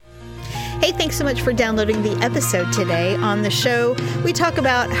Hey, thanks so much for downloading the episode today. On the show, we talk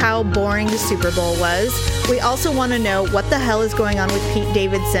about how boring the Super Bowl was. We also want to know what the hell is going on with Pete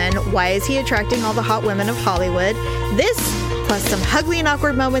Davidson. Why is he attracting all the hot women of Hollywood? This, plus some ugly and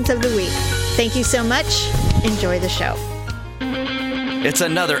awkward moments of the week. Thank you so much. Enjoy the show. It's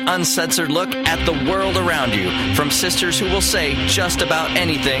another uncensored look at the world around you from sisters who will say just about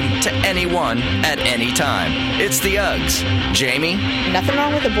anything to anyone at any time. It's the Uggs. Jamie? Nothing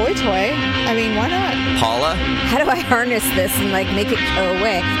wrong with a boy toy. I mean, why not? Paula? How do I harness this and make it go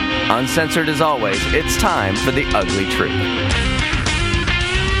away? Uncensored as always, it's time for the ugly truth.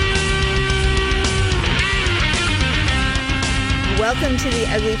 Welcome to the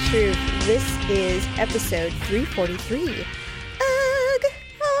Ugly Truth. This is episode 343.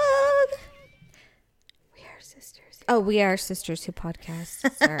 Oh, we are sisters who podcast.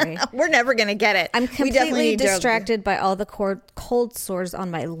 Sorry. We're never going to get it. I'm completely distracted by all the cold sores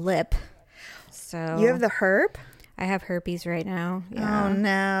on my lip. So you have the herp? I have herpes right now. Yeah. Oh,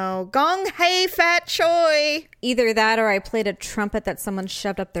 no. Gong hei fat choi. Either that or I played a trumpet that someone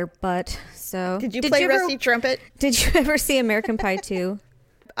shoved up their butt. So Did you play Rusty Trumpet? Did you ever see American Pie 2?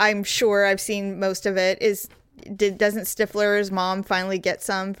 I'm sure I've seen most of it. Doesn't Stifler's mom finally get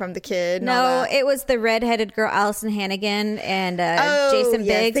some from the kid? No, it was the redheaded girl, Allison Hannigan, and Jason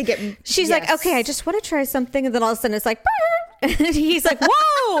Biggs. She's like, okay, I just want to try something. And then all of a sudden it's like, and he's like,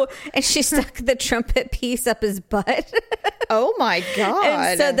 whoa. And she stuck the trumpet piece up his butt. Oh, my God.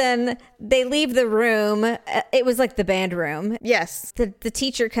 And so then they leave the room. It was like the band room. Yes. The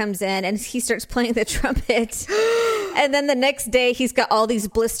teacher comes in and he starts playing the trumpet. And then the next day he's got all these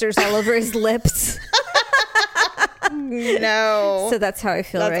blisters all over his lips. No. So that's how I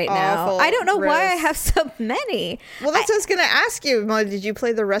feel right awful. now. I don't know Gross. why I have so many. Well, that's what I was going to ask you. Did you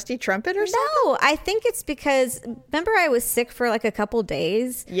play the Rusty Trumpet or something? No, I think it's because, remember I was sick for like a couple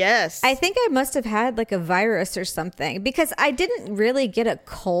days? Yes. I think I must have had like a virus or something because I didn't really get a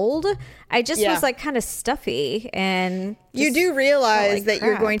cold. I just was like kind of stuffy. And you do realize like that crap.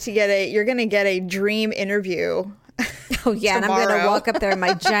 you're going to get a dream interview. Oh, yeah. And I'm going to walk up there and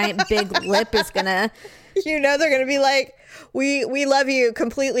my giant big lip is going to... You know, they're going to be like, we love you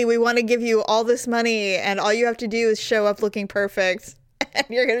completely. We want to give you all this money. And all you have to do is show up looking perfect. And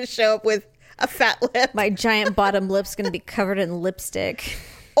you're going to show up with a fat lip. My giant bottom lip's going to be covered in lipstick.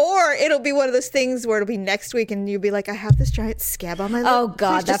 Or it'll be one of those things where it'll be next week and you'll be like, I have this giant scab on my lip. Oh,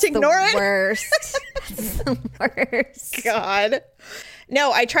 God. Please That's just ignore the worst. That's the worst. God.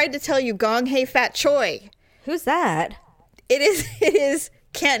 No, I tried to tell you Gong hei fat choi. Who's that? It is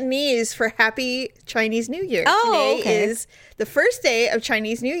Cantonese for Happy Chinese New Year. Oh, Today is the first day of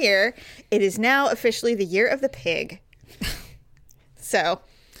Chinese New Year. It is now officially the year of the pig. So,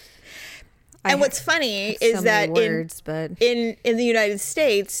 and what's funny is that in the United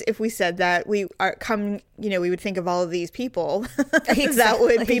States, if we said that, we would think of all of these people. Exactly. That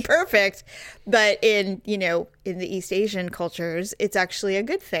would be perfect. But in the East Asian cultures, it's actually a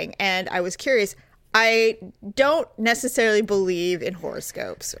good thing. And I was curious. I don't necessarily believe in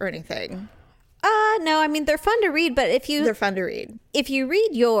horoscopes or anything. No, I mean, they're fun to read, but they're fun to read. If you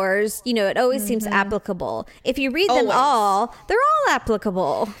read yours, it always seems applicable. If you read them all, they're all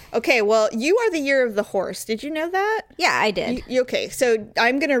applicable. Okay, well, you are the year of the horse. Did you know that? Yeah, I did. Okay, so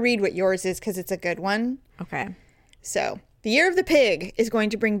I'm going to read what yours is because it's a good one. Okay. So, the year of the pig is going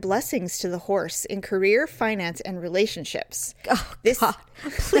to bring blessings to the horse in career, finance, and relationships. Oh, God.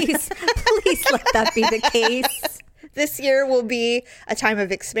 Please let that be the case. This year will be a time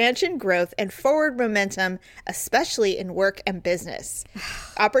of expansion, growth, and forward momentum, especially in work and business.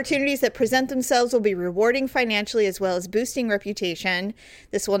 Opportunities that present themselves will be rewarding financially as well as boosting reputation.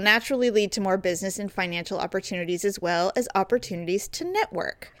 This will naturally lead to more business and financial opportunities as well as opportunities to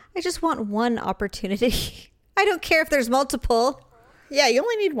network. I just want one opportunity. I don't care if there's multiple. Yeah, you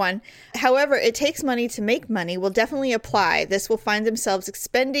only need one. However, it takes money to make money will definitely apply. This will find themselves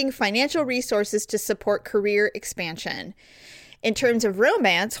expending financial resources to support career expansion. In terms of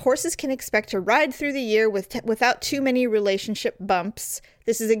romance, horses can expect to ride through the year without too many relationship bumps.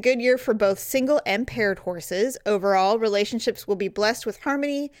 This is a good year for both single and paired horses. Overall, relationships will be blessed with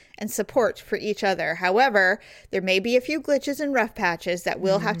harmony and support for each other. However, there may be a few glitches and rough patches that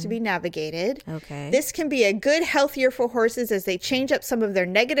will have to be navigated. Okay. This can be a good health year for horses as they change up some of their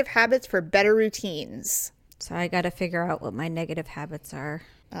negative habits for better routines. So I got to figure out what my negative habits are.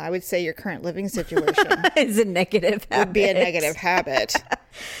 I would say your current living situation is a negative habit. Would be a negative habit.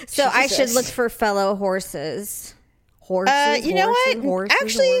 So Jesus. I should look for fellow horses. Horses.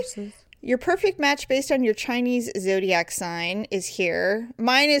 Your perfect match based on your Chinese zodiac sign is here.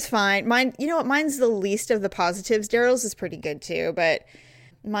 Mine is fine. Mine's the least of the positives. Daryl's is pretty good too, but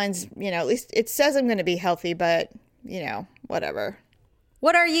Mine's, at least it says I'm going to be healthy, but, whatever.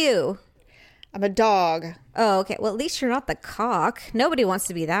 What are you? I'm a dog. Oh, okay. Well, at least you're not the cock. Nobody wants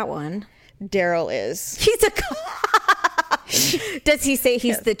to be that one. Daryl is. He's a cock. Does he say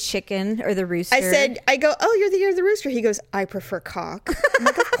he's the chicken or the rooster? I go, oh, you're the rooster. He goes, I prefer cock. I'm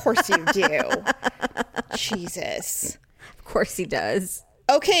like, of course you do. Jesus. Of course he does.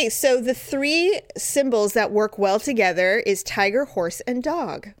 Okay, so the 3 symbols that work well together is tiger, horse, and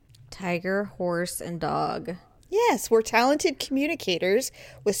dog. Tiger, horse, and dog. Yes, we're talented communicators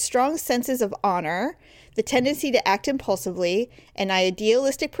with strong senses of honor, the tendency to act impulsively, an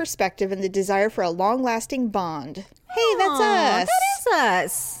idealistic perspective, and the desire for a long-lasting bond. Hey, that's us. That is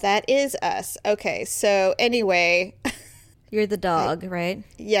us. That is us. Okay, so anyway. You're the dog, right?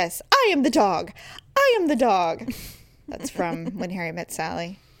 Yes, I am the dog. I am the dog. That's from When Harry Met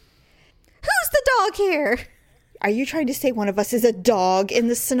Sally. Who's the dog here? Are you trying to say one of us is a dog in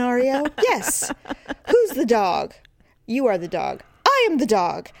this scenario? Yes. Who's the dog? You are the dog. I am the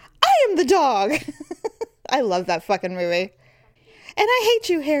dog. I am the dog. I love that fucking movie. And I hate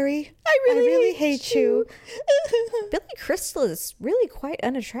you, Harry. I really hate you. Billy Crystal is really quite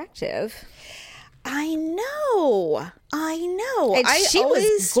unattractive. I know. And she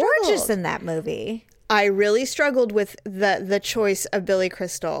was gorgeous in that movie. I really struggled with the choice of Billy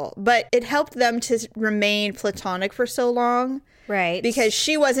Crystal, but it helped them to remain platonic for so long. Right. Because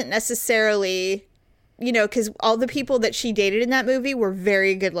she wasn't necessarily, because all the people that she dated in that movie were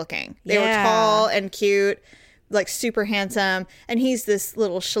very good looking. They were tall and cute, like super handsome. And he's this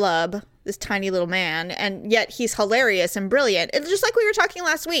little schlub, this tiny little man. And yet he's hilarious and brilliant. It's just like we were talking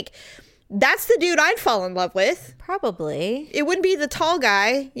last week. That's the dude I'd fall in love with. Probably. It wouldn't be the tall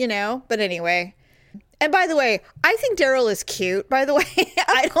guy, but anyway. And by the way, I think Daryl is cute, by the way.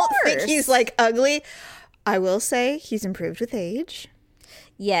 I don't think he's like ugly. I will say he's improved with age.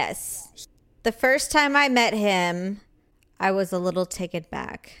 Yes. The first time I met him, I was a little taken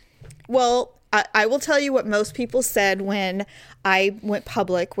back. Well, I will tell you what most people said when I went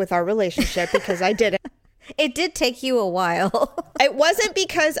public with our relationship, because I didn't. It did take you a while. It wasn't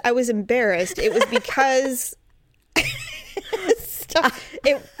because I was embarrassed. It was because...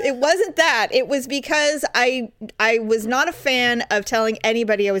 It wasn't that. It was because I was not a fan of telling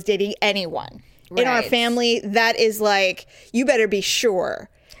anybody I was dating anyone. Right. In our family, that is like, you better be sure.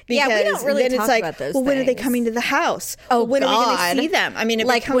 Because we don't really talk about those things. When are they coming to the house? Oh, when are we going to see them? I mean, it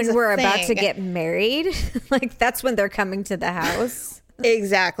like becomes when we're about to get married, like that's when they're coming to the house.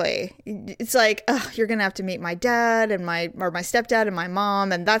 Exactly. It's like, you're going to have to meet my dad and my stepdad and my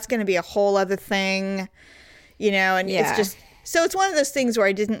mom, and that's going to be a whole other thing, and it's just... So it's one of those things where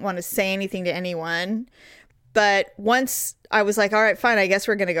I didn't want to say anything to anyone. But once I was like, all right, fine, I guess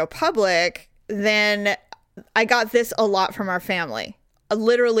we're going to go public, then I got this a lot from our family.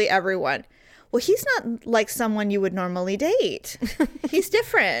 Literally everyone. Well, he's not like someone you would normally date. He's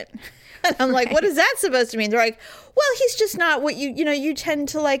different. And I'm like, what is that supposed to mean? They're like, well, he's just not what you tend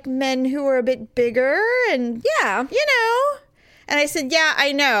to like men who are a bit bigger and, yeah, And I said, yeah,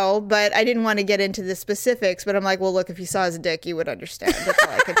 I know, but I didn't want to get into the specifics. But I'm like, well, look, if you saw his dick, you would understand. That's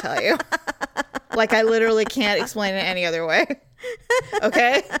all I could tell you. Like, I literally can't explain it any other way.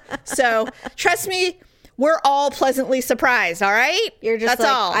 Okay? So, trust me, we're all pleasantly surprised, all right? You're just That's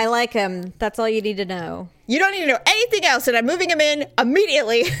all. I like him. That's all you need to know. You don't need to know anything else, and I'm moving him in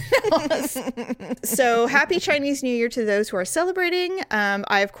immediately. So, happy Chinese New Year to those who are celebrating.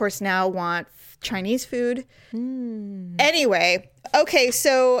 I, of course, now want Chinese food. Anyway, okay,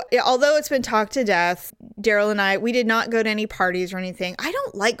 so although it's been talked to death, Daryl and I, we did not go to any parties or anything. I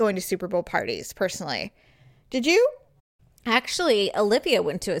don't like going to Super Bowl parties, personally. Did you? Actually, Olivia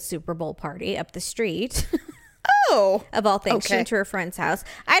went to a Super Bowl party up the street. Oh. Of all things. Okay. She went to her friend's house.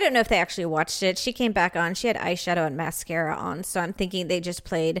 I don't know if they actually watched it. She came back on. She had eyeshadow and mascara on, so I'm thinking they just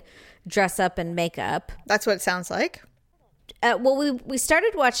played dress up and makeup. That's what it sounds like. Well, we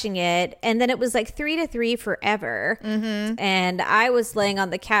started watching it, and then it was like 3 to 3 forever. Mm-hmm. And I was laying on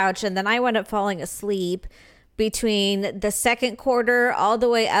the couch, and then I wound up falling asleep between the second quarter all the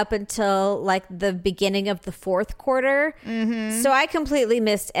way up until like the beginning of the fourth quarter. Mm-hmm. So I completely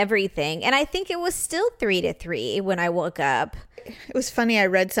missed everything. And I think it was still 3 to 3 when I woke up. It was funny. I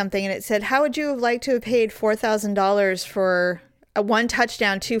read something, and it said, how would you have liked to have paid $4,000 for a 1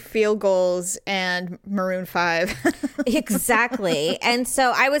 touchdown, 2 field goals, and Maroon 5? Exactly. And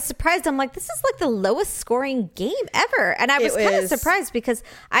so I was surprised. I'm like, this is like the lowest scoring game ever. And I was kind of surprised because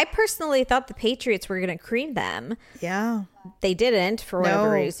I personally thought the Patriots were going to cream them. Yeah. They didn't for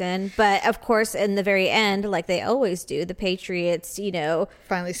whatever reason. But of course, in the very end, like they always do, the Patriots,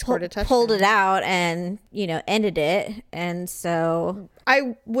 finally scored a touchdown. Pulled it out and, ended it. And so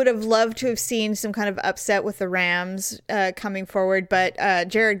I would have loved to have seen some kind of upset with the Rams coming forward, but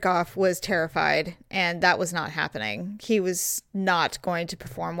Jared Goff was terrified, and that was not happening. He was not going to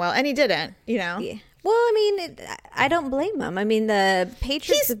perform well, and he didn't, Yeah. Well, I mean, I don't blame him. I mean, the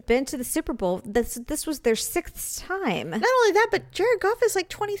Patriots have been to the Super Bowl. This was their 6th time. Not only that, but Jared Goff is like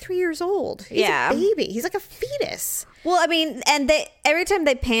 23 years old. He's a baby. He's like a fetus. Well, I mean, and every time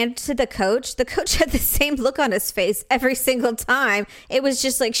they panned to the coach had the same look on his face every single time. It was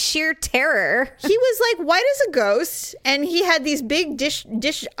just like sheer terror. He was like white as a ghost, and he had these big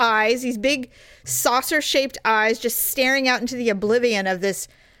dish eyes, these big saucer-shaped eyes just staring out into the oblivion of this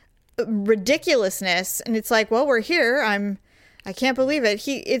ridiculousness. And it's like, well, we're here. I can't believe it.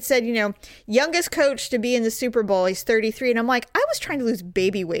 It said, youngest coach to be in the Super Bowl. He's 33. And I'm like, I was trying to lose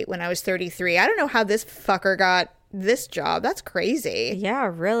baby weight when I was 33. I don't know how this fucker got this job. That's crazy.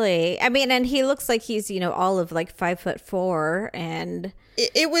 Yeah, really. I mean, and he looks like he's, all of like 5'4", and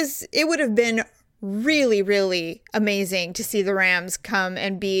it would have been really, really amazing to see the Rams come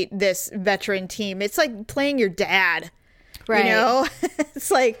and beat this veteran team. It's like playing your dad. Right. It's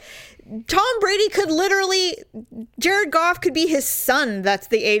like Tom Brady could literally, Jared Goff could be his son. That's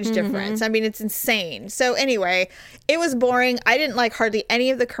the age difference. I mean, it's insane. So anyway, it was boring. I didn't like hardly any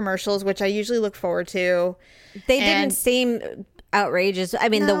of the commercials, which I usually look forward to. They didn't seem outrageous. I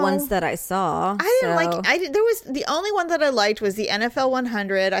mean, the ones that I saw. There was the only one that I liked was the NFL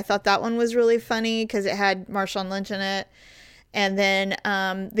 100. I thought that one was really funny because it had Marshawn Lynch in it. And then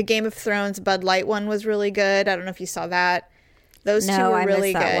the Game of Thrones Bud Light one was really good. I don't know if you saw that. Those two were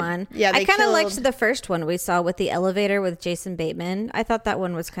really good. One. Yeah, I kind of liked the first one we saw with the elevator with Jason Bateman. I thought that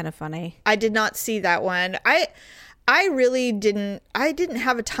one was kind of funny. I did not see that one. I really didn't. I didn't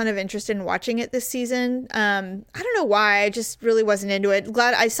have a ton of interest in watching it this season. I don't know why. I just really wasn't into it.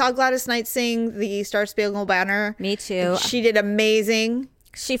 I saw Gladys Knight sing the Star Spangled Banner. Me too. She did amazing.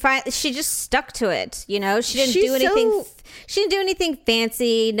 She just stuck to it. She didn't do anything. She didn't do anything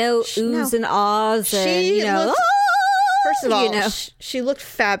fancy. No oohs and ahs. First of all, she looked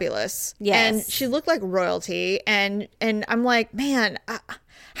fabulous. Yes. And she looked like royalty. And I'm like, man,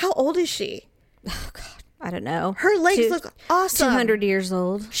 how old is she? Oh, God. I don't know. Her legs look awesome. 200 years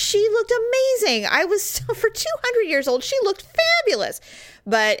old. She looked amazing. For 200 years old, she looked fabulous.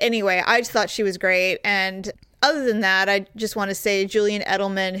 But anyway, I just thought she was great. And other than that, I just want to say Julian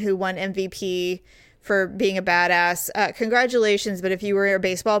Edelman, who won MVP for being a badass. Congratulations, but if you were a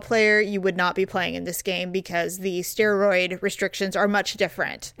baseball player, you would not be playing in this game because the steroid restrictions are much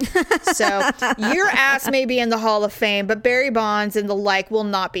different. So your ass may be in the Hall of Fame, but Barry Bonds and the like will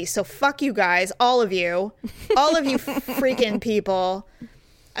not be. So fuck you guys, all of you freaking people.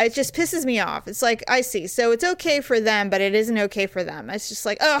 It just pisses me off. It's like, I see. So it's okay for them, but it isn't okay for them. It's just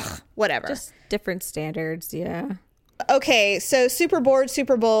like, ugh, whatever. Just different standards, yeah. Okay, so Super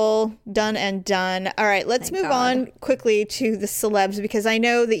Bowl, done and done. All right, let's move on quickly to the celebs because I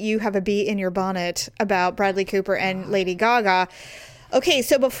know that you have a bee in your bonnet about Bradley Cooper and Lady Gaga. Okay,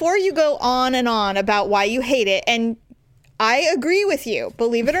 so before you go on and on about why you hate it, and I agree with you,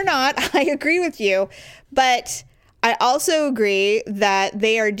 believe it or not, I agree with you, but I also agree that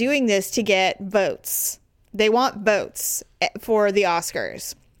they are doing this to get votes. They want votes for the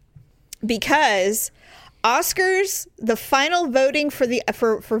Oscars because Oscars, the final voting for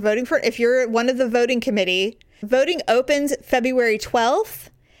voting for, if you're one of the voting committee, voting opens February 12th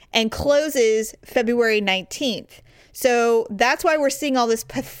and closes February 19th. So that's why we're seeing all this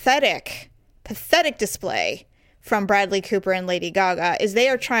pathetic display from Bradley Cooper and Lady Gaga, is they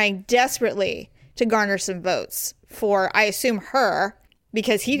are trying desperately to garner some votes for, I assume, her,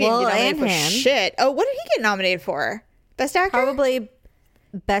 because he didn't get nominated for shit. Oh, what did he get nominated for? Best actor? Probably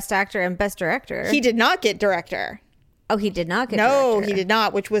Best Actor and Best Director. He did not get Director. Oh, he did not get Director. No, he did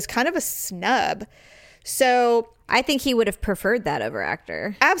not, which was kind of a snub. So I think he would have preferred that over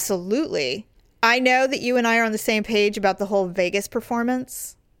Actor. Absolutely. I know that you and I are on the same page about the whole Vegas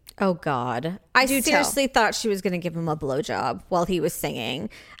performance. Oh, God. I seriously thought she was going to give him a blowjob while he was singing.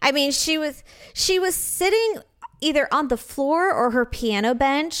 I mean, she was sitting either on the floor or her piano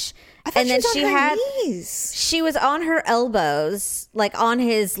bench. And then she was on her elbows, like on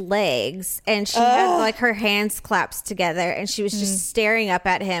his legs, and she had like her hands clasped together, and she was just staring up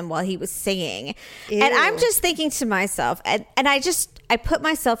at him while he was singing. Ew. And I'm just thinking to myself, and I put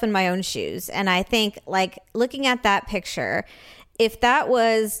myself in my own shoes, and I think, like, looking at that picture, if that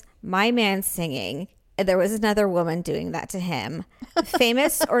was my man singing and there was another woman doing that to him,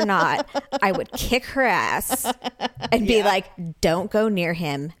 famous or not, I would kick her ass and be like, don't go near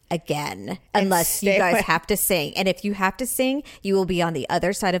him again unless you guys have to sing. And if you have to sing, you will be on the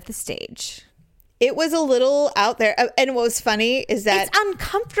other side of the stage. It was a little out there. And what was funny is that it's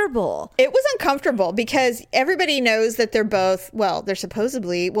uncomfortable. It was uncomfortable because everybody knows that they're both, well, they're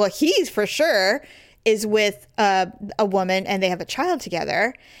supposedly, well, he's for sure is with a woman and they have a child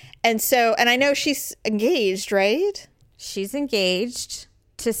together. And so, and I know she's engaged, right? She's engaged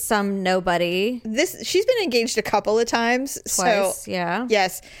to some nobody. She's been engaged a couple of times. Twice, yeah.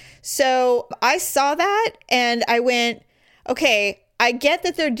 Yes. So I saw that and I went, okay, I get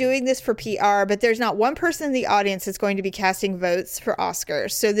that they're doing this for PR, but there's not one person in the audience that's going to be casting votes for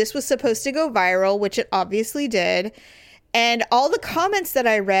Oscars. So this was supposed to go viral, which it obviously did. And all the comments that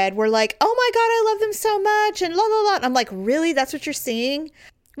I read were like, oh my God, I love them so much. And la, la, la. And I'm like, really? That's what you're seeing?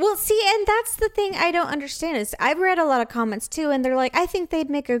 Well, see, and that's the thing I don't understand is I've read a lot of comments too. And they're like, I think they'd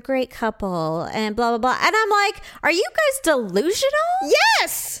make a great couple and blah, blah, blah. And I'm like, are you guys delusional?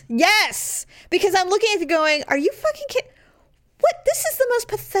 Yes. Yes. Because I'm looking at it going, are you fucking kidding? What? This is the most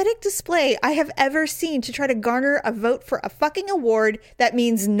pathetic display I have ever seen to try to garner a vote for a fucking award that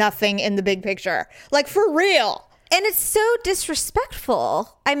means nothing in the big picture. Like, for real. And it's so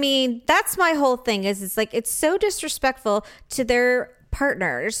disrespectful. I mean, that's my whole thing is it's like, it's so disrespectful to their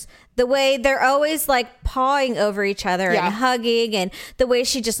partners. The way they're always like pawing over each other and hugging, and the way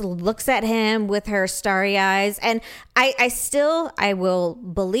she just looks at him with her starry eyes. And I will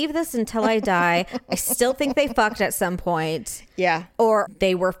believe this until I die. I still think they fucked at some point. Yeah. Or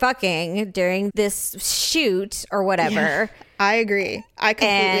they were fucking during this shoot or whatever. Yeah, I agree. I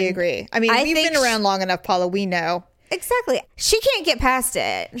completely agree. I mean, we've been around long enough, Paula. We know. Exactly. She can't get past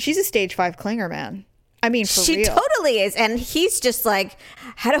it. She's a stage 5 clinger, man. I mean, for real. She totally is. And he's just like,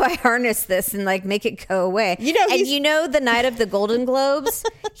 how do I harness this and like make it go away? You know, and you know, the night of the Golden Globes,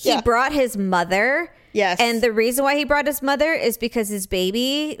 he brought his mother. Yes. And the reason why he brought his mother is because his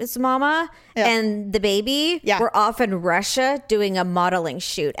baby, his mama, and the baby were off in Russia doing a modeling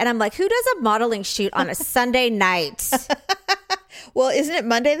shoot. And I'm like, who does a modeling shoot on a Sunday night? Well, isn't it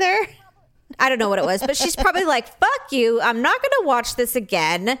Monday there? I don't know what it was, but she's probably like, fuck you. I'm not going to watch this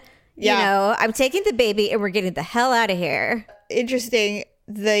again. Yeah. You know, I'm taking the baby and we're getting the hell out of here. Interesting.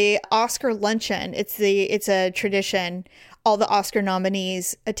 The Oscar luncheon, it's a tradition. All the Oscar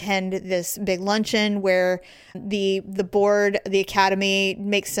nominees attend this big luncheon where the board, the Academy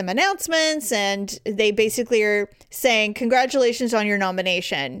makes some announcements and they basically are saying, congratulations on your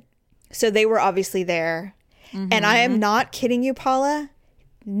nomination. So they were obviously there. Mm-hmm. And I am not kidding you, Paula.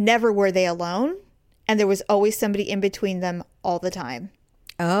 Never were they alone. And there was always somebody in between them all the time.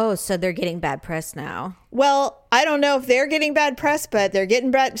 Oh, so they're getting bad press now. Well, I don't know if they're getting bad press, but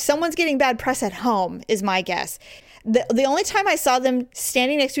someone's getting bad press at home is my guess. The only time I saw them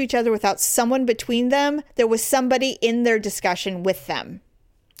standing next to each other without someone between them, there was somebody in their discussion with them.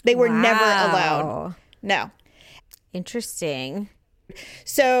 They were never alone. No. Interesting.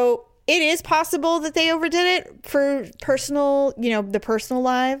 So it is possible that they overdid it for personal, the personal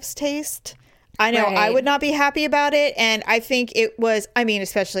lives taste. I know I would not be happy about it. And I think it was,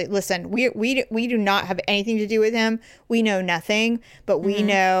 especially, listen, we do not have anything to do with him. We know nothing, but we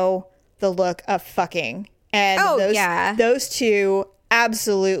know the look of fucking. And those two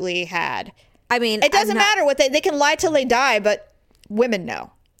absolutely had. I mean, it doesn't matter what they can lie till they die, but women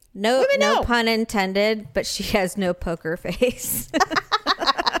know. No pun intended, but she has no poker face.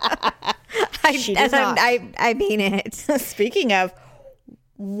 She does not. I mean it. Speaking of,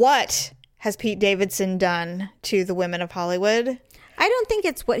 what has Pete Davidson done to the women of Hollywood? I don't think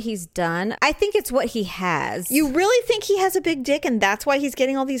it's what he's done. I think it's what he has. You really think he has a big dick and that's why he's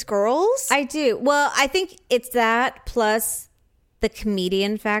getting all these girls? I do. Well, I think it's that plus the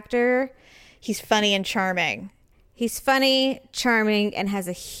comedian factor. He's funny and charming. He's funny, charming, and has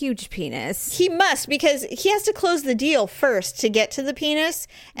a huge penis. He must, because he has to close the deal first to get to the penis.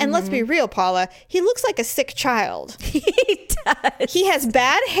 And let's be real, Paula, he looks like a sick child. He does. He has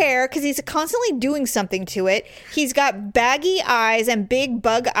bad hair because he's constantly doing something to it. He's got baggy eyes and big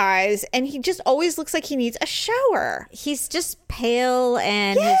bug eyes, and he just always looks like he needs a shower. He's just pale,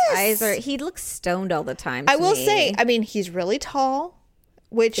 and his eyes he looks stoned all the time. I will say, he's really tall,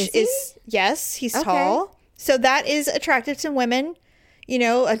 which is yes, he's tall. So that is attractive to women,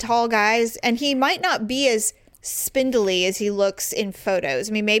 a tall guy. And he might not be as spindly as he looks in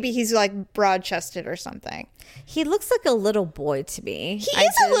photos. Maybe he's like broad-chested or something. He looks like a little boy to me. He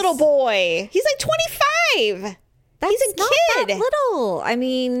is a little boy. He's like 25. He's a kid. That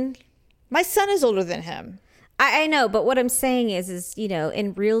little. My son is older than him. I know, but what I'm saying is,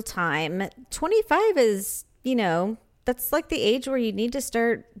 in real time, 25 is, that's like the age where you need to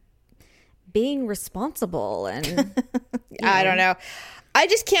start being responsible. And I don't know. I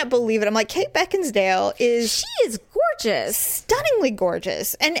just can't believe it. I'm like, Kate Beckinsale she is gorgeous. Stunningly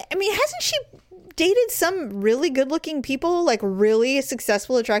gorgeous. And I mean, hasn't she dated some really good looking people, like really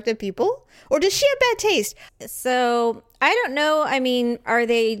successful, attractive people? Or does she have bad taste? So I don't know. I mean, are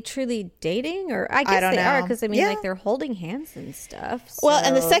they truly dating? Or I guess they are, because I mean, like they're holding hands and stuff. So. Well,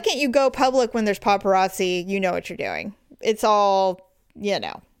 and the second you go public when there's paparazzi, you know what you're doing. It's all,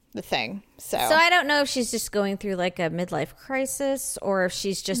 the thing. So I don't know if she's just going through like a midlife crisis, or if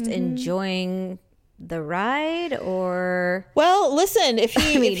she's just enjoying the ride, or... Well, listen, if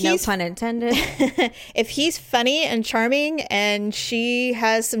no pun intended. If he's funny and charming and she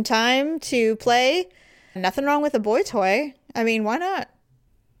has some time to play, nothing wrong with a boy toy. I mean, why not?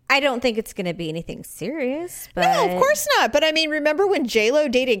 I don't think it's going to be anything serious, but... No, of course not. But I mean, remember when J-Lo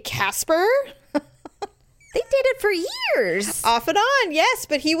dated Casper? They dated for years. Off and on, yes.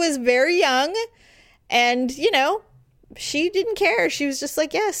 But he was very young. And, she didn't care. She was just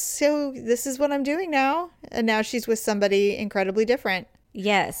like, yes, so this is what I'm doing now. And now she's with somebody incredibly different.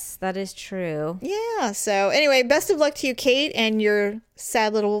 Yes, that is true. Yeah. So anyway, best of luck to you, Kate, and your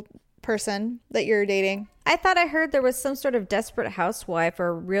sad little person that you're dating. I thought I heard there was some sort of desperate housewife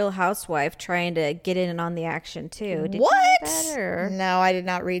or real housewife trying to get in on the action too. Did what? You read that, or? No, I did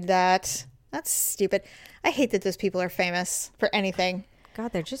not read that. That's stupid. I hate that those people are famous for anything.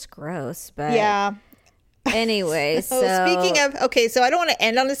 God, they're just gross. But yeah. Anyway, so speaking of, so I don't want to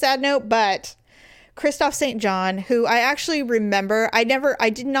end on a sad note, but Christophe St. John, who I actually remember, I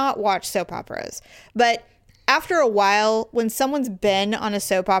did not watch soap operas, but after a while, when someone's been on a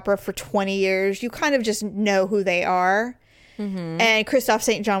soap opera for 20 years, you kind of just know who they are. Mm-hmm. And Christophe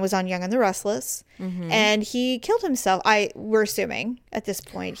St. John was on Young and the Restless, and he killed himself. We're assuming at this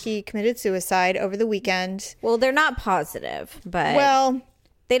point he committed suicide over the weekend. Well, they're not positive, but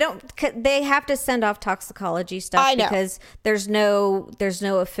they have to send off toxicology stuff because there's no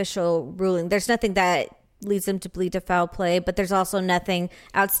official ruling. There's nothing that leads them to plead to foul play, but there's also nothing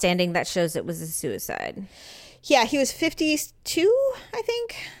outstanding that shows it was a suicide. Yeah, he was 52, I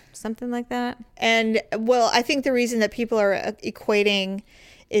think. Something like that. And, well, I think the reason that people are equating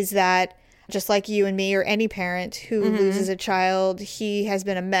is that just like you and me or any parent who loses a child, he has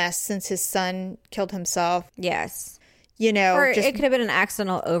been a mess since his son killed himself. Yes. Or it could have been an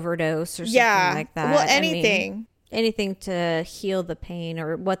accidental overdose or something like that. Well, anything. Anything to heal the pain,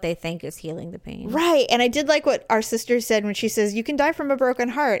 or what they think is healing the pain. Right. And I did like what our sister said when she says, you can die from a broken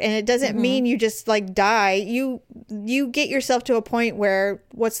heart. And it doesn't mean you just like die. You get yourself to a point where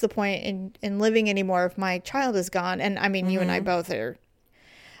what's the point in living anymore if my child is gone? And I mean, you and I both are,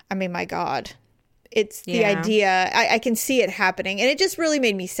 my God. It's the idea. I can see it happening. And it just really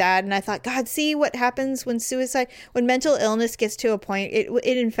made me sad. And I thought, God, see what happens when mental illness gets to a point,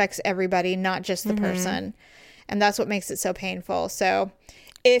 it infects everybody, not just the person. And that's what makes it so painful. So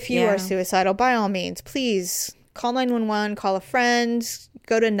if you are suicidal, by all means, please call 911, call a friend,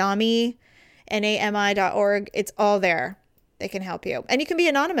 go to NAMI, NAMI.org. It's all there. They can help you. And you can be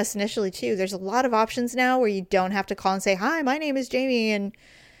anonymous initially, too. There's a lot of options now where you don't have to call and say, hi, my name is Jamie. And,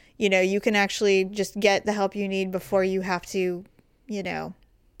 you can actually just get the help you need before you have to,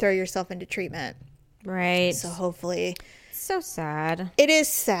 throw yourself into treatment. Right. So hopefully... So sad. It is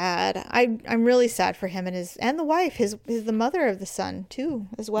sad. I'm really sad for him and the wife, the mother of the son too,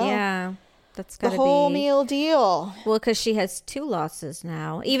 as well. Yeah, that's gotta be the whole meal deal. Well, because she has 2 losses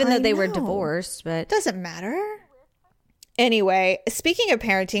now, even though they were divorced. But doesn't matter. Anyway, speaking of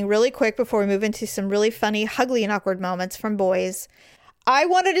parenting, really quick before we move into some really funny, ugly, and awkward moments from boys, I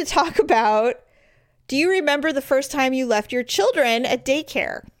wanted to talk about. Do you remember the first time you left your children at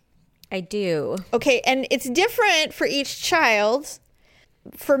daycare? I do. Okay, and it's different for each child.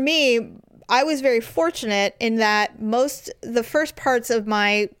 For me, I was very fortunate in that the first parts of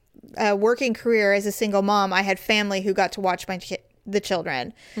my working career as a single mom, I had family who got to watch the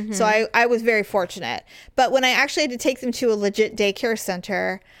children. So I was very fortunate. But when I actually had to take them to a legit daycare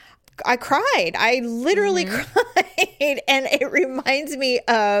center, I cried. I literally cried. And it reminds me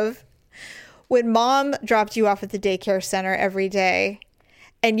of when mom dropped you off at the daycare center every day.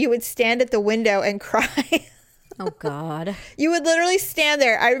 And you would stand at the window and cry. Oh, God. You would literally stand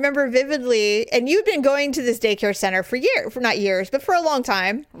there. I remember vividly. And you'd been going to this daycare center for not years, but for a long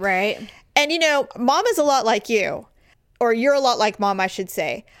time. Right. And, mom is a lot like you. Or you're a lot like mom, I should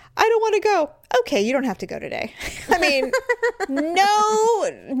say. I don't want to go. Okay, you don't have to go today. I mean,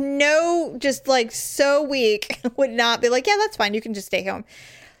 no, just like so weak would not be like, yeah, that's fine. You can just stay home.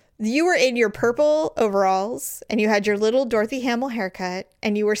 You were in your purple overalls and you had your little Dorothy Hamill haircut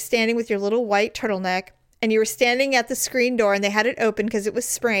and you were standing with your little white turtleneck and you were standing at the screen door and they had it open because it was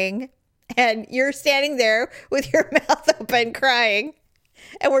spring and you're standing there with your mouth open crying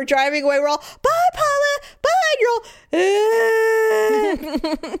and we're driving away. We're all, bye, Paula, bye. And you're all,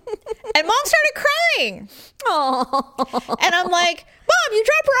 and Mom started crying. Aww. And I'm like, Mom, you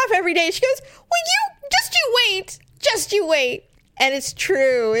drop her off every day. She goes, well, just you wait. And it's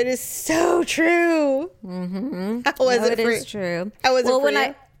true. It is so true. Mm-hmm. How was it for you? It is true. How was it for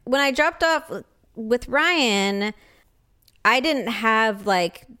you? When I dropped off with Ryan, I didn't have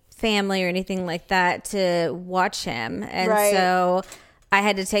like family or anything like that to watch him. And so I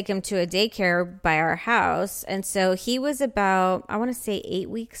had to take him to a daycare by our house. And so he was about, I want to say 8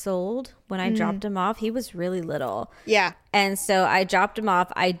 weeks old when I dropped him off. He was really little. Yeah. And so I dropped him off.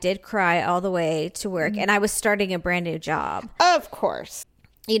 I did cry all the way to work. And I was starting a brand new job. Of course.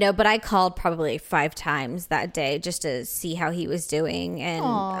 You know, but I called probably 5 times that day just to see how he was doing and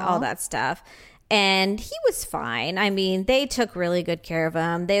all that stuff. And he was fine. I mean, they took really good care of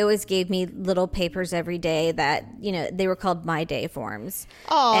him. They always gave me little papers every day that, you know, they were called My Day forms.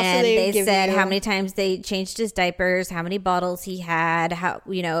 Oh, and so they said how many times they changed his diapers, how many bottles he had, how,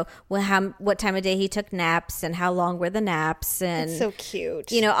 you know, what time of day he took naps and how long were the naps. And that's so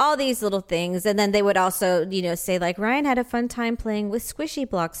cute. You know, all these little things. And then they would also, you know, say like, Ryan had a fun time playing with squishy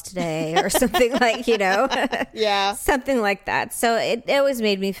blocks today or something like, you know. Yeah. Something like that. So it always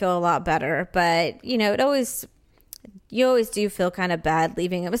made me feel a lot better. But you know, you always do feel kind of bad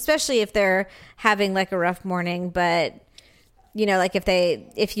leaving them, especially if they're having like a rough morning. But you know, like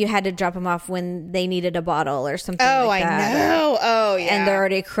if you had to drop them off when they needed a bottle or something like that. Oh, I know. Oh, yeah. And they're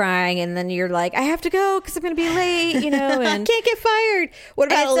already crying, and then you're like, I have to go because I'm going to be late, you know. And I can't get fired. What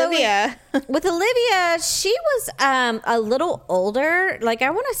about Olivia? With Olivia, she was a little older. Like,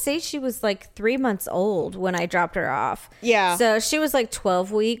 I want to say she was like 3 months old when I dropped her off. Yeah. So she was like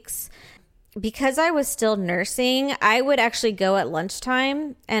 12 weeks. Because I was still nursing, I would actually go at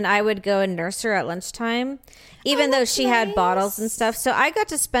lunchtime, and I would go and nurse her at lunchtime, even though she had bottles and stuff. So I got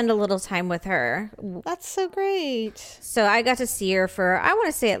to spend a little time with her. That's so great. So I got to see her for, I want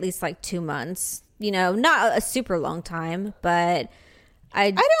to say at least like 2 months. You know, not a super long time, but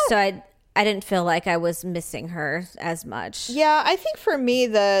I didn't feel like I was missing her as much. Yeah, I think for me,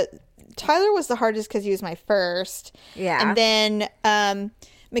 Tyler was the hardest because he was my first. Yeah. And then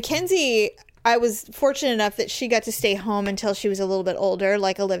Mackenzie, I was fortunate enough that she got to stay home until she was a little bit older,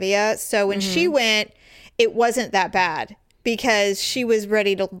 like Olivia. So when she went, it wasn't that bad because she was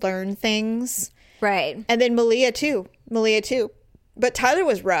ready to learn things. Right. And then Malia too. But Tyler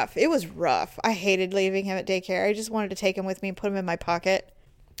was rough. It was rough. I hated leaving him at daycare. I just wanted to take him with me and put him in my pocket.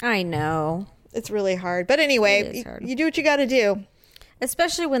 I know. It's really hard. But anyway, you do what you got to do.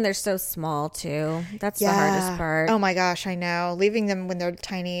 Especially when they're so small, too. That's the hardest part. Oh, my gosh, I know. Leaving them when they're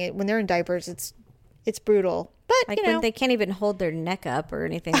tiny, when they're in diapers, it's brutal. But, like, you know. when they can't even hold their neck up or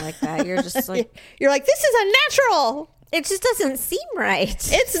anything like that. You're just like... You're like, this is unnatural. It just doesn't seem right.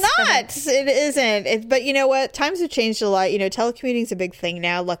 It's not. It isn't. But you know what? Times have changed a lot. You know, telecommuting's a big thing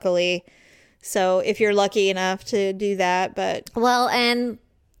now, luckily. So if you're lucky enough to do that, but... Well, and...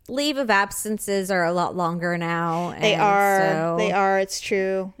 leave of absences are a lot longer now. They are. It's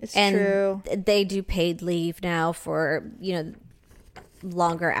true. It's true. They do paid leave now for, you know,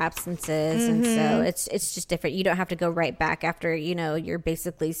 longer absences. And so it's just different. You don't have to go right back after, you know, you're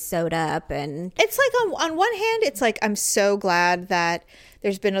basically sewed up. And it's like on one hand, it's like, I'm so glad that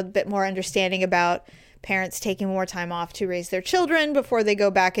there's been a bit more understanding about parents taking more time off to raise their children before they go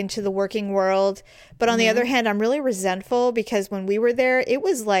back into the working world. But on the other hand, I'm really resentful because when we were there, it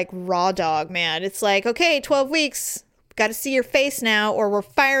was like raw dog, man. It's like, okay, 12 weeks, got to see your face now or we're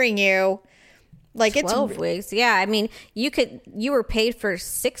firing you. Like 12 weeks. Yeah. I mean, you were paid for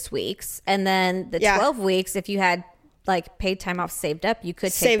 6 weeks and then the 12 weeks, if you had like paid time off saved up, you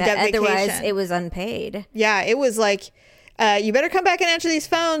could take that. Otherwise vacation. It was unpaid. Yeah. It was like, you better come back and answer these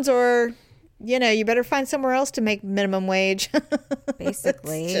phones or... you know, you better find somewhere else to make minimum wage.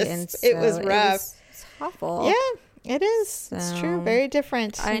 Basically. It was rough. It's awful. Yeah, it is. So, it's true. Very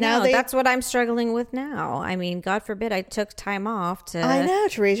different. I know. That's what I'm struggling with now. I mean, God forbid I took time off to... I know,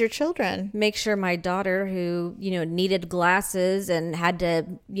 to raise your children. Make sure my daughter who, you know, needed glasses and had to,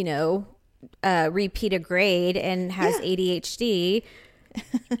 you know, repeat a grade and has ADHD...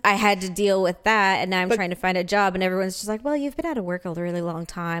 I had to deal with that, and now I'm trying to find a job, and everyone's just like, well, you've been out of work a really long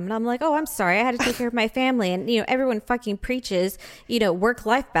time. And I'm like, oh, I'm sorry. I had to take care of my family. And, everyone fucking preaches,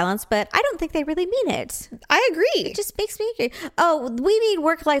 work-life balance, but I don't think they really mean it. I agree. It just makes me agree. Oh, we mean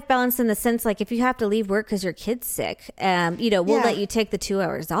work-life balance in the sense, like, if you have to leave work because your kid's sick, we'll let you take the 2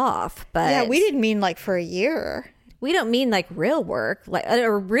 hours off. But yeah, we didn't mean like for a year. We don't mean like real work, like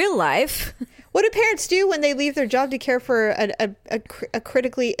or real life. What do parents do when they leave their job to care for a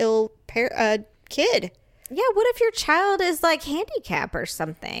critically ill kid? Yeah, what if your child is like handicapped or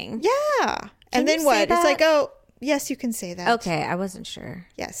something? Yeah. And then what? It's like, oh, yes, you can say that. Okay, I wasn't sure.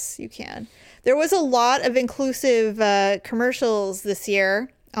 Yes, you can. There was a lot of inclusive commercials this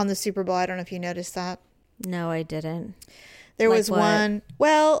year on the Super Bowl. I don't know if you noticed that. No, I didn't. There was one.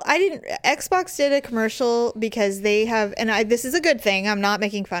 Well, I didn't. Xbox did a commercial because they have, and this is a good thing. I'm not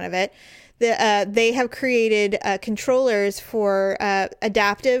making fun of it. They have created controllers for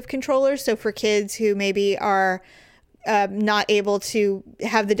adaptive controllers. So for kids who maybe are not able to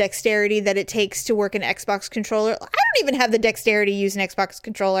have the dexterity that it takes to work an Xbox controller. I don't even have the dexterity to use an Xbox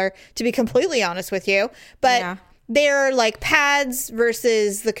controller, to be completely honest with you. But yeah. They're like pads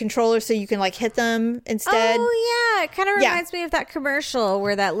versus the controller, so you can like hit them instead. Oh yeah, it kind of reminds me of that commercial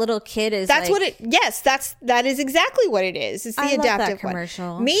where that little kid is. That's what it. Yes, that is exactly what it is. It's the adaptive love that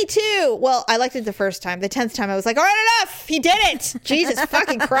commercial. One. Me too. Well, I liked it the first time. The 10th time, I was like, all right, enough. He did it. Jesus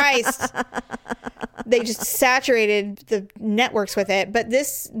fucking Christ. They just saturated the networks with it. But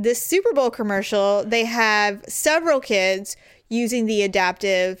this Super Bowl commercial, they have several kids using the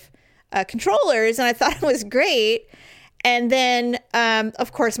adaptive controllers, and I thought it was great. And then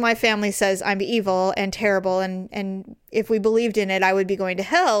of course my family says I'm evil and terrible, and if we believed in it I would be going to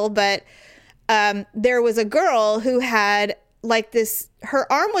hell. But there was a girl who had like this, her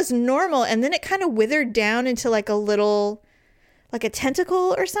arm was normal and then it kind of withered down into like a little, like a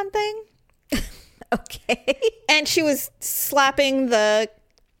tentacle or something. Okay. And she was slapping the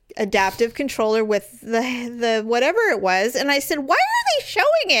adaptive controller with the whatever it was, and I said, why are they showing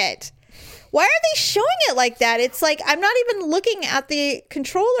it? Why are they showing it like that? It's like, I'm not even looking at the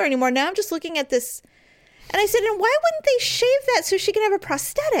controller anymore. Now I'm just looking at this. And I said, and why wouldn't they shave that so she can have a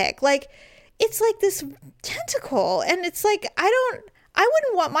prosthetic? Like, it's like this tentacle. And it's like, I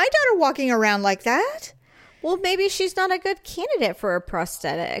wouldn't want my daughter walking around like that. Well, maybe she's not a good candidate for a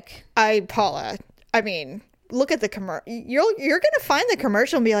prosthetic. Paula, I mean, look at the commercial. You're going to find the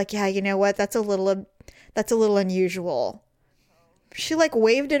commercial and be like, yeah, you know what? That's a little unusual. She like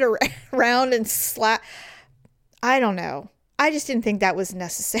waved it around and slapped. I don't know. I just didn't think that was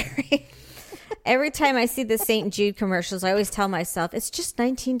necessary. Every time I see the St. Jude commercials, I always tell myself, it's just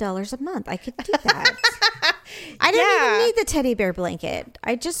 $19 a month. I could do that. I don't even need the teddy bear blanket.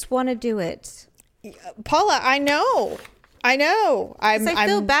 I just want to do it. Paula, I know. I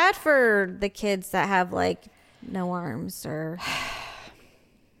feel bad for the kids that have like no arms or.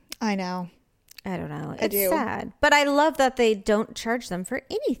 I know. I don't know. It's sad. But I love that they don't charge them for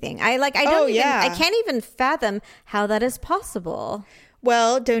anything. I can't even fathom how that is possible.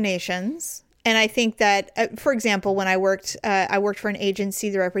 Well, donations. And I think that, for example, when I worked for an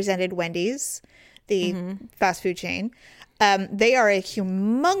agency that represented Wendy's, the fast food chain. They are a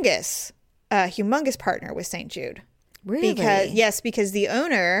humongous partner with St. Jude. Really? Because the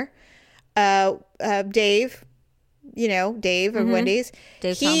owner, Dave, Dave of Wendy's.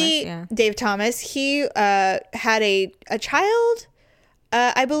 Dave Thomas. He had a child,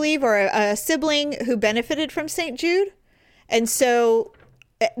 I believe, or a sibling who benefited from St. Jude. And so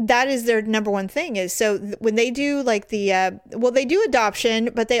that is their number one thing is, so when they do like they do adoption,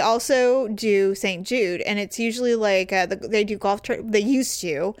 but they also do St. Jude. And it's usually like they do they used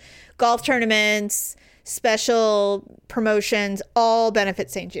to golf tournaments, special promotions, all benefit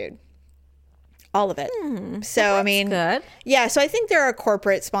St. Jude. All of it. So, I mean, good. Yeah. So I think there are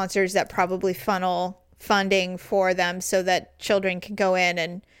corporate sponsors that probably funnel funding for them so that children can go in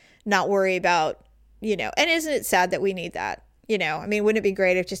and not worry about, and isn't it sad that we need that? I mean, wouldn't it be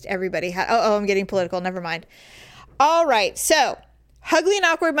great if just everybody had, I'm getting political. Never mind. All right. So Ugly and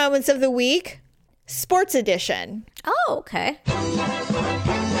Awkward Moments of the Week, Sports Edition. Oh, okay.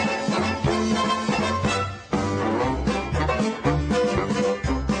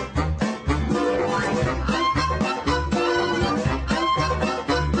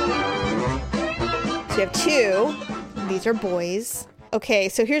 So we have two. These are boys. Okay,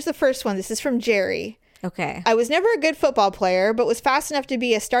 so here's the first one. This is from Jerry. Okay. I was never a good football player, but was fast enough to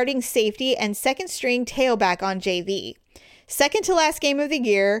be a starting safety and second string tailback on JV. Second to last game of the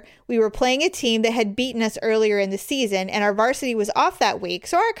year, we were playing a team that had beaten us earlier in the season, and our varsity was off that week,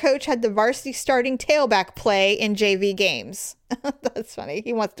 so our coach had the varsity starting tailback play in JV games. That's funny.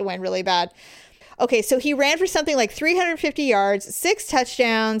 He wants to win really bad. Okay, so he ran for something like 350 yards, 6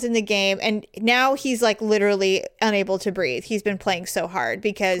 touchdowns in the game, and now he's like literally unable to breathe. He's been playing so hard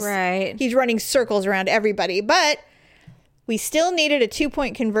because he's running circles around everybody, but we still needed a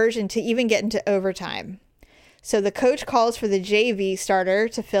 2-point conversion to even get into overtime. So the coach calls for the JV starter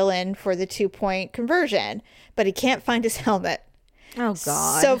to fill in for the 2-point conversion, but he can't find his helmet. Oh,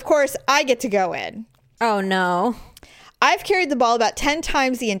 God. So, of course, I get to go in. Oh, no. I've carried the ball about 10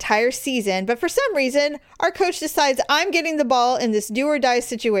 times the entire season, but for some reason, our coach decides I'm getting the ball in this do-or-die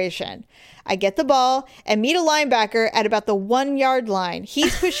situation. I get the ball and meet a linebacker at about the 1-yard line.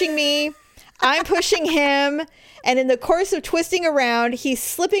 He's pushing me. I'm pushing him. And in the course of twisting around, he's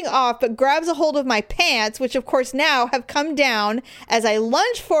slipping off, but grabs a hold of my pants, which of course now have come down as I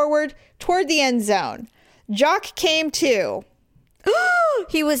lunge forward toward the end zone. Jock came too.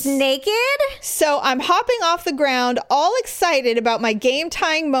 He was naked? So I'm hopping off the ground, all excited about my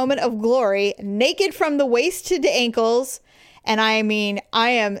game-tying moment of glory, naked from the waist to the ankles. And I mean, I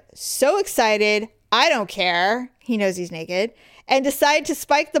am so excited. I don't care. He knows he's naked. And decide to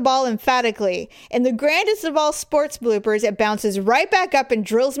spike the ball emphatically. In the grandest of all sports bloopers, it bounces right back up and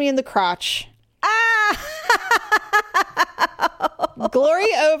drills me in the crotch. Ah!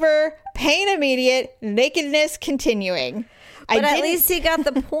 Glory over, pain immediate, nakedness continuing. But at least he got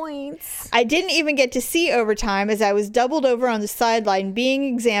the points. I didn't even get to see overtime as I was doubled over on the sideline being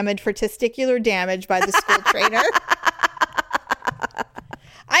examined for testicular damage by the school trainer.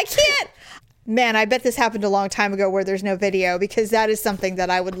 I can't. Man, I bet this happened a long time ago where there's no video, because that is something that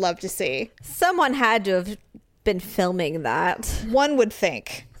I would love to see. Someone had to have been filming that. One would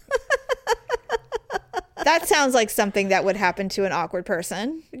think. That sounds like something that would happen to an awkward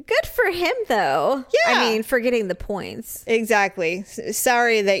person. Good for him, though. Yeah. I mean, for getting the points. Exactly.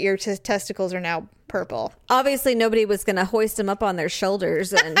 Sorry that your testicles are now purple. Obviously, nobody was going to hoist him up on their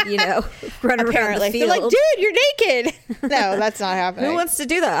shoulders and, run around the field. They're like, dude, you're naked. No, that's not happening. Who wants to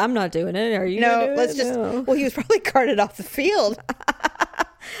do that? I'm not doing it. Are you? No, let's just. No. Well, he was probably carted off the field.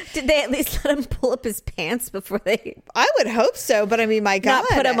 Did they at least let him pull up his pants before they? I would hope so, but I mean, my God. Not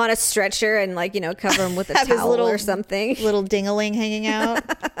put him on a stretcher and cover him with a towel or something. Little ding-a-ling hanging out.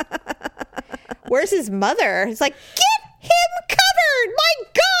 Where's his mother? It's like, get him covered! My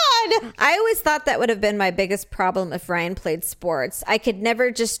God! I always thought that would have been my biggest problem if Ryan played sports. I could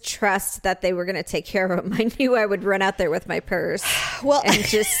never just trust that they were going to take care of him. I knew I would run out there with my purse. Well, and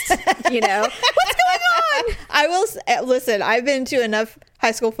just, what's going on? I will listen. I've been to enough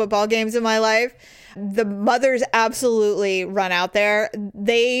high school football games in my life. The mothers absolutely run out there.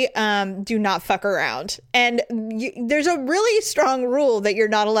 They do not fuck around. And there's a really strong rule that you're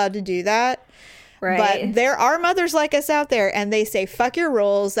not allowed to do that. Right. But there are mothers like us out there, and they say, fuck your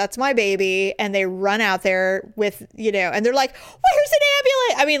rules, that's my baby, and they run out there with, and they're like, where's an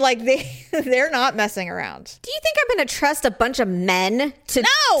ambulance? I mean, they're not messing around. Do you think I'm going to trust a bunch of men to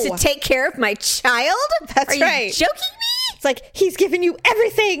take care of my child? That's right. Are you joking me? It's like, he's giving you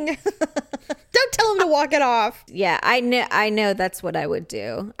everything. Don't tell him to walk it off. Yeah, I know that's what I would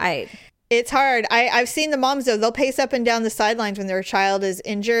do. It's hard. I've seen the moms, though. They'll pace up and down the sidelines when their child is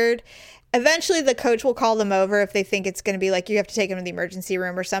injured. Eventually, the coach will call them over if they think it's going to be like you have to take them to the emergency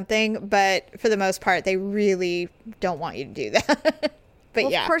room or something. But for the most part, they really don't want you to do that. But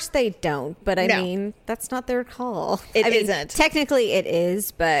Of course they don't. But I mean, that's not their call. It isn't. Technically, it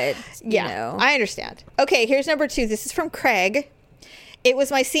is. But, I understand. Okay, here's number 2. This is from Craig. It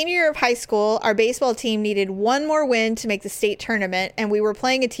was my senior year of high school. Our baseball team needed one more win to make the state tournament, and we were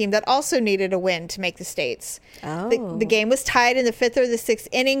playing a team that also needed a win to make the states. Oh. The game was tied in the 5th or the 6th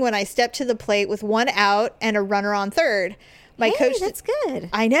inning when I stepped to the plate with one out and a runner on third. That's good.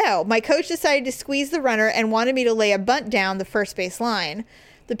 I know. My coach decided to squeeze the runner and wanted me to lay a bunt down the first base line.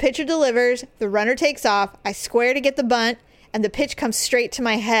 The pitcher delivers, the runner takes off, I square to get the bunt, and the pitch comes straight to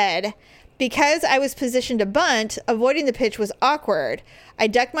my head. Because I was positioned to bunt, avoiding the pitch was awkward. I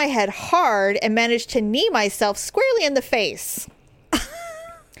ducked my head hard and managed to knee myself squarely in the face.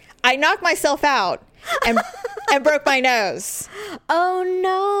 I knocked myself out and broke my nose. Oh,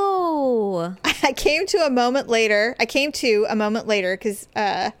 no. I came to a moment later because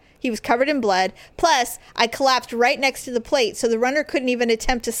he was covered in blood. Plus, I collapsed right next to the plate, so the runner couldn't even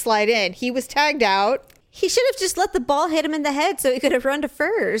attempt to slide in. He was tagged out. He should have just let the ball hit him in the head so he could have run to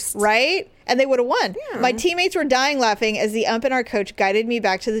first. Right? And they would have won. Yeah. My teammates were dying laughing as the ump and our coach guided me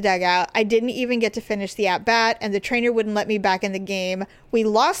back to the dugout. I didn't even get to finish the at-bat, and the trainer wouldn't let me back in the game. We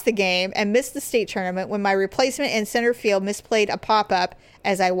lost the game and missed the state tournament when my replacement in center field misplayed a pop-up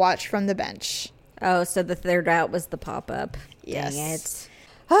as I watched from the bench. Oh, so the third out was the pop-up. Yes. Dang it.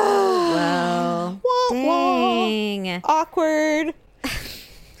 Well, dang. Awkward.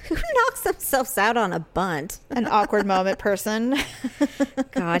 Who knocks themselves out on a bunt? An awkward moment person.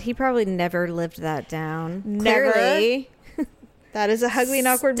 God, he probably never lived that down. Never. Clearly. That is a ugly and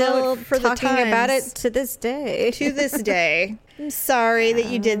awkward moment for the times. Talking about it to this day. To this day. I'm sorry that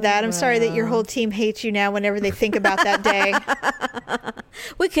you did that. I'm sorry that your whole team hates you now whenever they think about that day.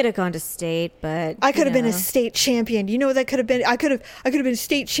 We could have gone to state, but I could have been a state champion. You know what that could have been? I could have been a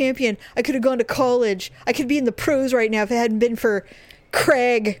state champion. I could have gone to college. I could be in the pros right now if it hadn't been for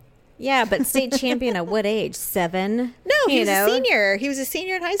Craig. Yeah, but state champion at what age? 7? No, he was a senior. He was a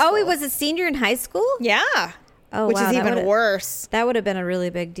senior in high school. Oh, he was a senior in high school? Yeah. Oh, which is even worse. That would have been a really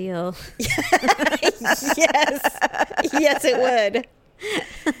big deal. Yes. Yes, it would.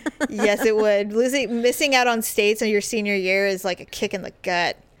 Yes, it would. Missing out on states in your senior year is like a kick in the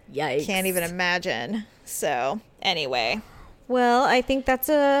gut. Yikes. Can't even imagine. So, anyway. Well, I think that's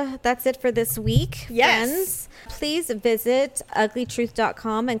it for this week, friends. Please visit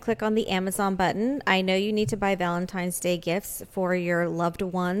uglytruth.com and click on the Amazon button. I know you need to buy Valentine's Day gifts for your loved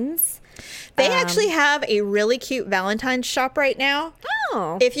ones. They actually have a really cute Valentine's shop right now.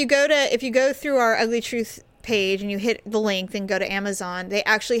 Oh. If you go through our Ugly Truth page and you hit the link and go to Amazon, they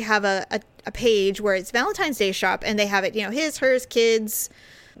actually have a page where it's Valentine's Day shop, and they have it, his, hers, kids,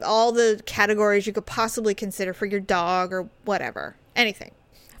 all the categories you could possibly consider for your dog or whatever. Anything.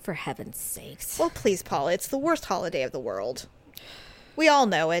 For heaven's sakes. Well, please, Paula, it's the worst holiday of the world. We all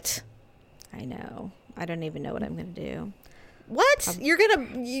know it. I know. I don't even know what I'm going to do. What? You're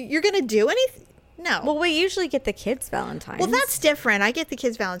gonna do anything? No. Well, we usually get the kids Valentine's. Well, that's different. I get the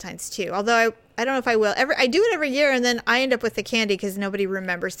kids Valentine's too. Although I don't know if I will. I do it every year, and then I end up with the candy because nobody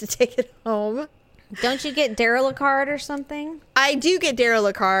remembers to take it home. Don't you get Daryl a card or something? I do get Daryl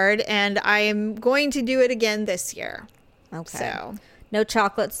a card, and I am going to do it again this year. Okay. So no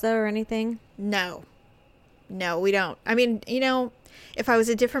chocolates though or anything? No, we don't. I mean, if I was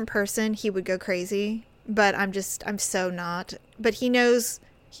a different person, he would go crazy. But I'm so not. But he knows,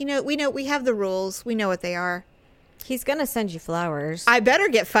 we have the rules. We know what they are. He's going to send you flowers. I better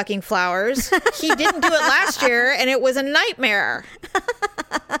get fucking flowers. He didn't do it last year, and it was a nightmare.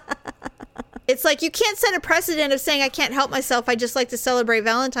 It's like, you can't set a precedent of saying I can't help myself. I just like to celebrate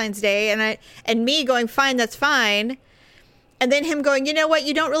Valentine's Day. And me going, fine, that's fine. And then him going, you know what?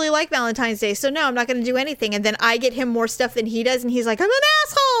 You don't really like Valentine's Day. So no, I'm not going to do anything. And then I get him more stuff than he does. And he's like, I'm an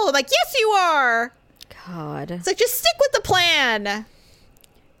asshole. I'm like, yes, you are. God. It's like, just stick with the plan.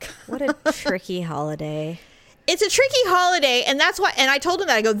 What a tricky holiday. It's a tricky holiday, and that's why, and I told him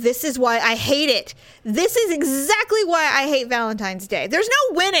that. I go, this is why I hate it. This is exactly why I hate Valentine's Day. There's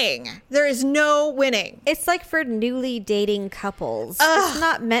no winning. There is no winning. It's like for newly dating couples. It's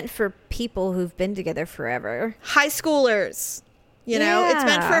not meant for people who've been together forever. High schoolers. It's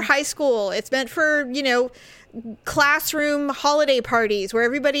meant for high school. It's meant for, classroom holiday parties where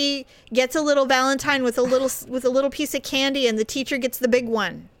everybody gets a little Valentine with a little piece of candy, and the teacher gets the big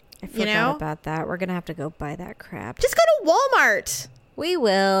one. I forgot about that. We're gonna have to go buy that crap. Just go to Walmart. We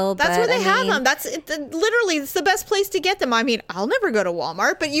will. That's where they have them. That's literally, it's the best place to get them. I mean, I'll never go to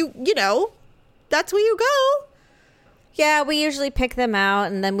Walmart, but that's where you go. Yeah, we usually pick them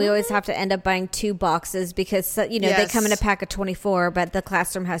out, and then we always have to end up buying 2 boxes because they come in a pack of 24, but the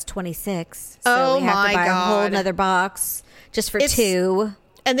classroom has 26. So we have to buy a whole nother box just for 2.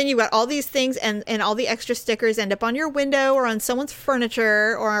 And then you've got all these things, and all the extra stickers end up on your window or on someone's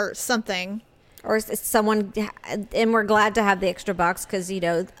furniture or something. Or someone, and we're glad to have the extra box because,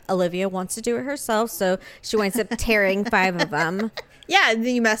 Olivia wants to do it herself, so she winds up tearing 5 of them. Yeah, and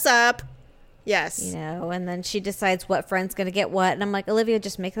then you mess up. Yes. And then she decides what friend's going to get what. And I'm like, Olivia,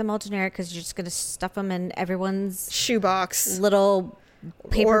 just make them all generic because you're just going to stuff them in everyone's shoebox, little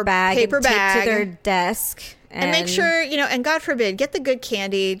paper bag take to their desk. And make sure, and God forbid, get the good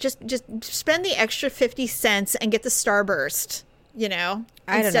candy. Just spend the extra 50 cents and get the Starburst,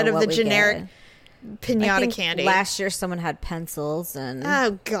 instead of the generic pinata candy. Last year someone had pencils and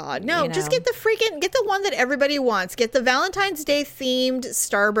oh god, no, just get the one that everybody wants. Get the Valentine's Day themed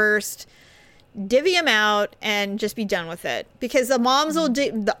Starburst. Divvy them out and just be done with it, because the moms will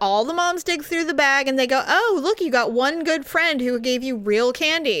all the moms dig through the bag and they go, oh, look, you got one good friend who gave you real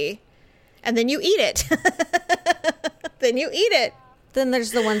candy, and then you eat it. Then you eat it. Then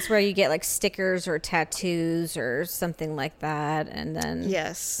there's the ones where you get like stickers or tattoos or something like that, and then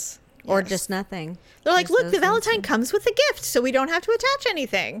yes, or just nothing. They're like, look, the Valentine comes with a gift, so we don't have to attach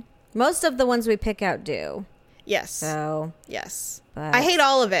anything. Most of the ones we pick out do. Yes. So yes, I hate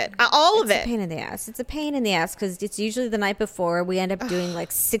all of it. All of it. It's a pain in the ass. It's a pain in the ass because it's usually the night before. We end up doing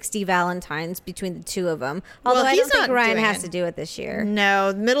like 60 Valentines between the two of them. Although I don't think Ryan has to do it this year.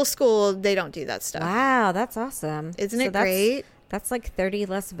 No, middle school, they don't do that stuff. Wow, that's awesome. Isn't it great? That's like 30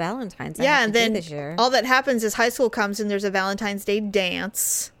 less Valentines. And then this year. All that happens is high school comes and there's a Valentine's Day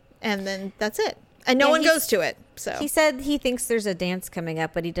dance, and then that's it. And no one goes to it. So he said he thinks there's a dance coming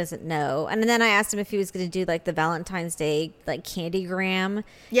up, but he doesn't know. And then I asked him if he was going to do like the Valentine's Day like Candygram.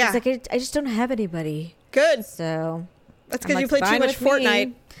 Yeah, he's like, I just don't have anybody. Good. So that's because you play too much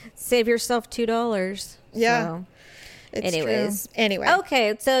Fortnite. Save yourself $2. Yeah. So. Anyways. True. Anyway.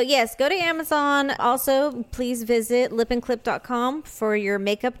 Okay. So, yes, go to Amazon. Also, please visit lipandclip.com for your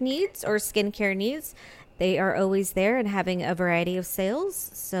makeup needs or skincare needs. They are always there and having a variety of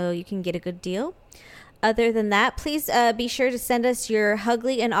sales, so you can get a good deal. Other than that, please be sure to send us your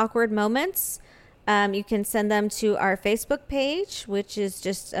ugly and awkward moments. You can send them to our Facebook page, which is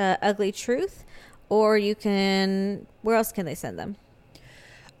just Ugly Truth. Or you can... Where else can they send them?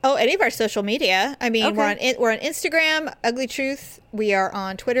 Oh, any of our social media. I mean, okay. We're on Instagram, Ugly Truth. We are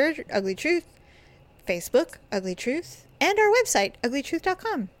on Twitter, Ugly Truth. Facebook, Ugly Truth. And our website,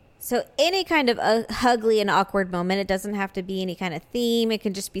 uglytruth.com. So any kind of ugly and awkward moment. It doesn't have to be any kind of theme. It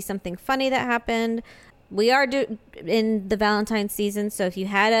can just be something funny that happened. We are in the Valentine's season, so if you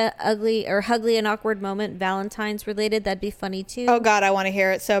had a ugly and awkward moment, Valentine's related, that'd be funny too. Oh God, I want to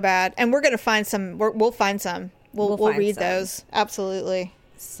hear it so bad. And we're going to find some. We'll find some. We'll read those. Absolutely.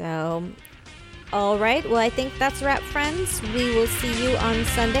 So, all right. Well, I think that's a wrap, friends. We will see you on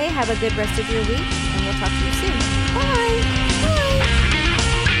Sunday. Have a good rest of your week, and we'll talk to you soon. Bye.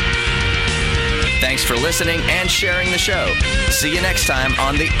 Thanks for listening and sharing the show. See you next time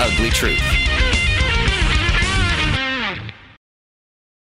on The Ugly Truth.